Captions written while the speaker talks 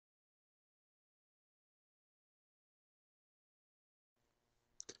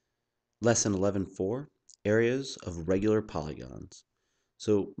Lesson 11.4, Areas of Regular Polygons.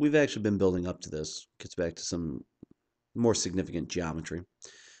 So we've actually been building up to this. Gets back to some more significant geometry.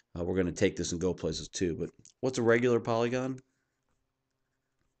 We're going to take this and go places too, but what's a regular polygon?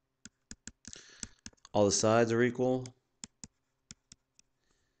 All the sides are equal,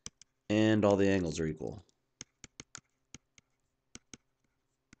 and all the angles are equal.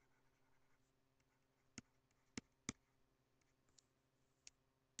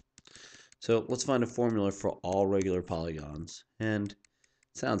 So let's find a formula for all regular polygons. And it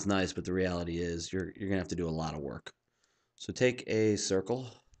sounds nice, but the reality is you're going to have to do a lot of work. So take a circle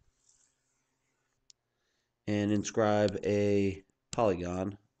and inscribe a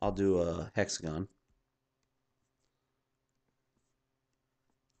polygon. I'll do a hexagon.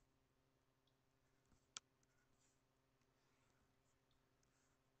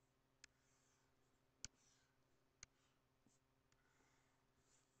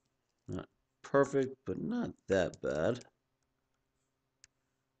 Not perfect, but not that bad.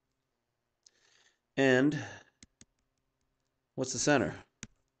 And what's the center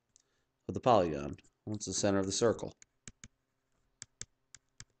of the polygon? What's the center of the circle?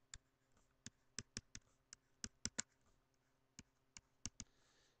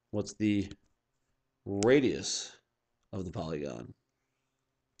 What's the radius of the polygon?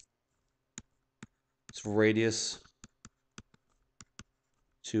 It's radius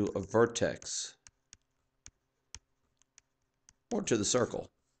to a vertex or to the circle.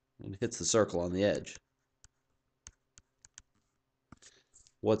 It hits the circle on the edge.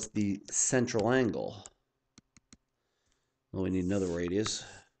 What's the central angle? Well, we need another radius.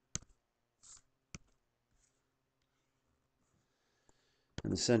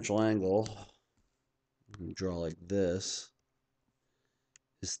 And the central angle, I'm going to draw like this,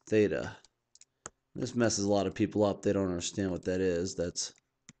 is theta. This messes a lot of people up. They don't understand what that is. That's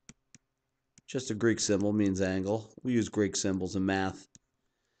just a Greek symbol, means angle. We use Greek symbols in math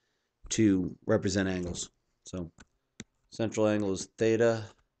to represent angles. So central angle is theta.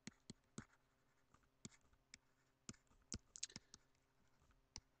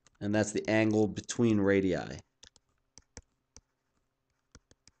 And that's the angle between radii.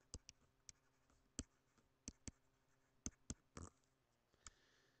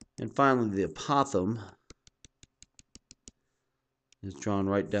 And finally, the apothem is drawn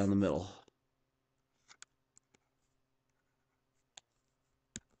right down the middle.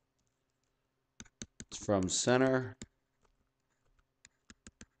 It's from center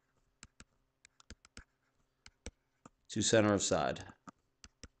to center of side.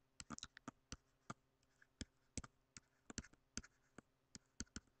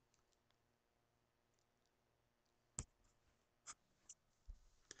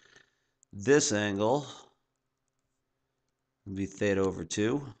 This angle will be theta over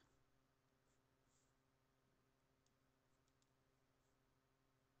 2.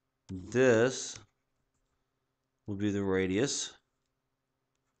 This will be the radius.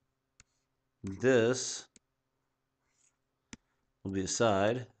 This will be a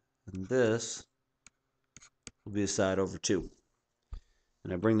side. And this will be a side over 2.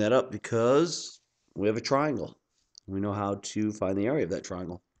 And I bring that up because we have a triangle. We know how to find the area of that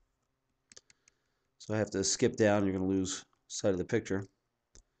triangle. So I have to skip down. You're going to lose sight of the picture.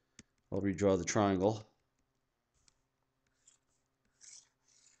 I'll redraw the triangle.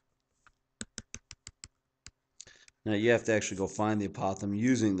 Now you have to actually go find the apothem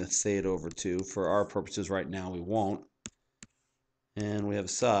using the theta over 2. For our purposes right now, we won't. And we have a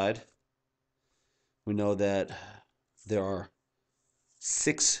side. We know that there are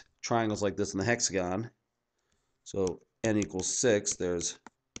 6 triangles like this in the hexagon. So n equals 6. There's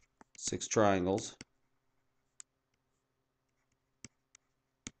 6 triangles.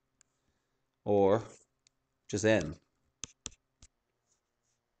 Or just n,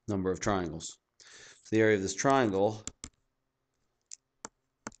 number of triangles. So the area of this triangle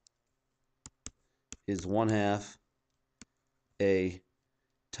is 1/2 a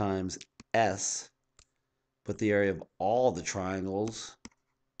times s, but the area of all the triangles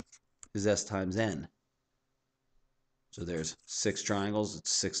is s times n. So there's 6 triangles,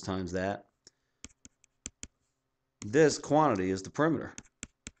 it's 6 times that. This quantity is the perimeter.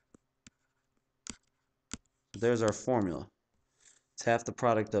 There's our formula. It's half the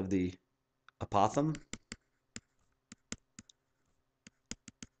product of the apothem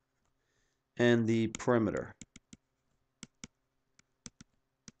and the perimeter.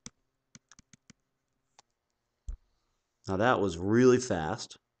 Now that was really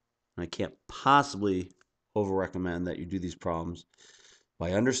fast. I can't possibly over-recommend that you do these problems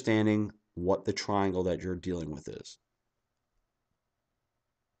by understanding what the triangle that you're dealing with is.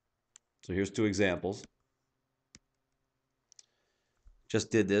 So here's two examples. Just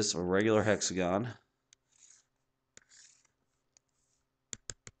did this, a regular hexagon.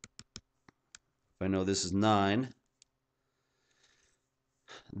 If I know this is 9,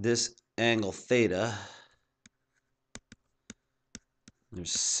 this angle theta,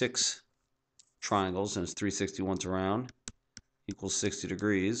 there's 6 triangles and it's 361 around, equals 60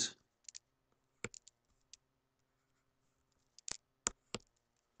 degrees.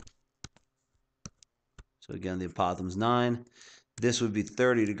 So again, the apotham's 9. This would be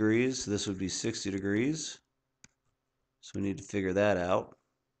 30 degrees. This would be 60 degrees. So we need to figure that out.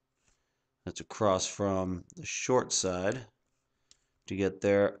 That's across from the short side. To get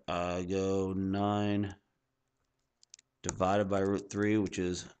there, I go 9 divided by root 3, which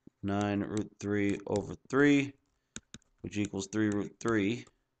is 9 root 3 over 3, which equals 3 root 3.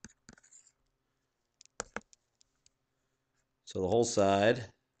 So the whole side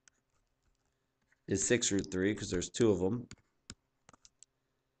is 6 root 3 because there's 2 of them.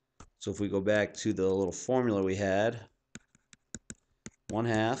 So if we go back to the little formula we had,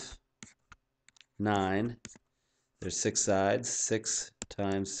 1/2, 9, there's 6 sides, 6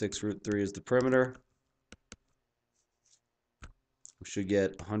 times 6 root 3 is the perimeter. We should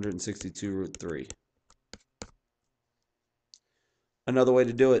get 162 root 3. Another way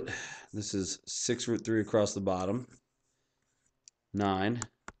to do it, this is 6 root 3 across the bottom, 9.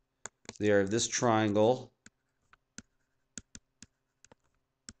 The area of this triangle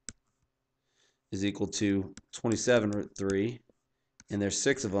is equal to 27 root 3, and there's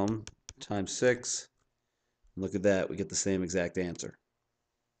 6 of them, times 6. Look at that, we get the same exact answer.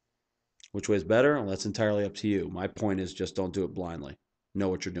 Which way is better? Well, that's entirely up to you. My point is just don't do it blindly. Know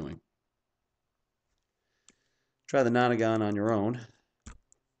what you're doing. Try the nonagon on your own.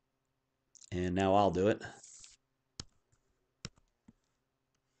 And now I'll do it.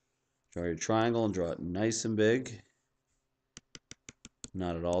 Draw your triangle and draw it nice and big.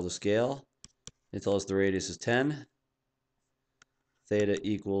 Not at all to scale. They tell us the radius is 10. Theta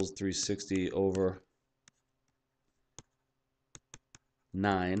equals 360 over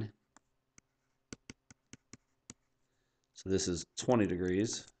 9. So this is 20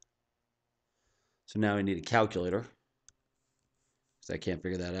 degrees. So now we need a calculator, because I can't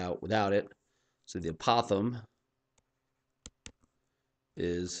figure that out without it. So the apotham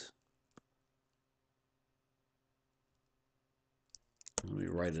is, let me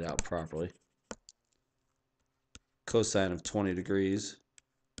write it out properly, cosine of 20 degrees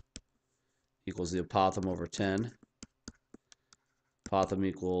equals the apotham over 10. Apotham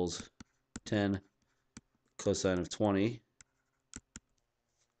equals 10 cosine of 20.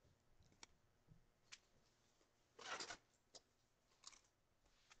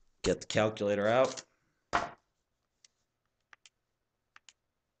 Get the calculator out.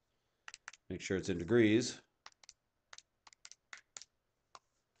 Make sure it's in degrees.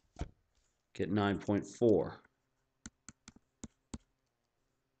 Get 9.4.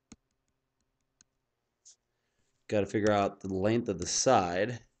 Got to figure out the length of the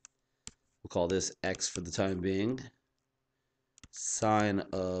side. We'll call this x for the time being. Sine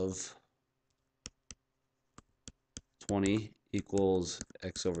of 20 equals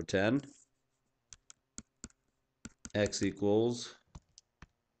x over 10. X equals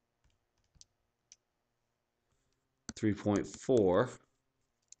 3.4.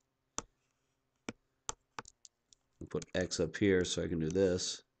 I'll put x up here so I can do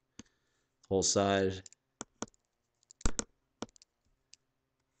this. Whole side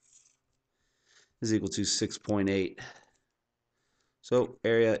is equal to 6.8. So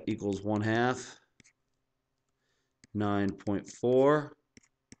area equals 1/2, 9.4,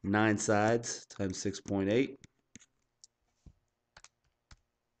 9 sides times 6.8.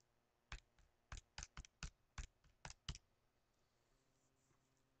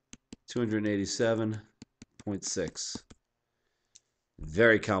 $287.6.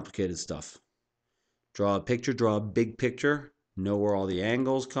 Very complicated stuff. Draw a picture, draw a big picture. Know where all the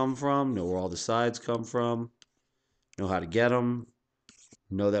angles come from, know where all the sides come from, know how to get them,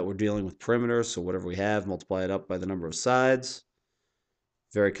 know that we're dealing with perimeters, so whatever we have, multiply it up by the number of sides.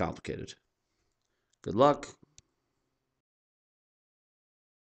 Very complicated. Good luck.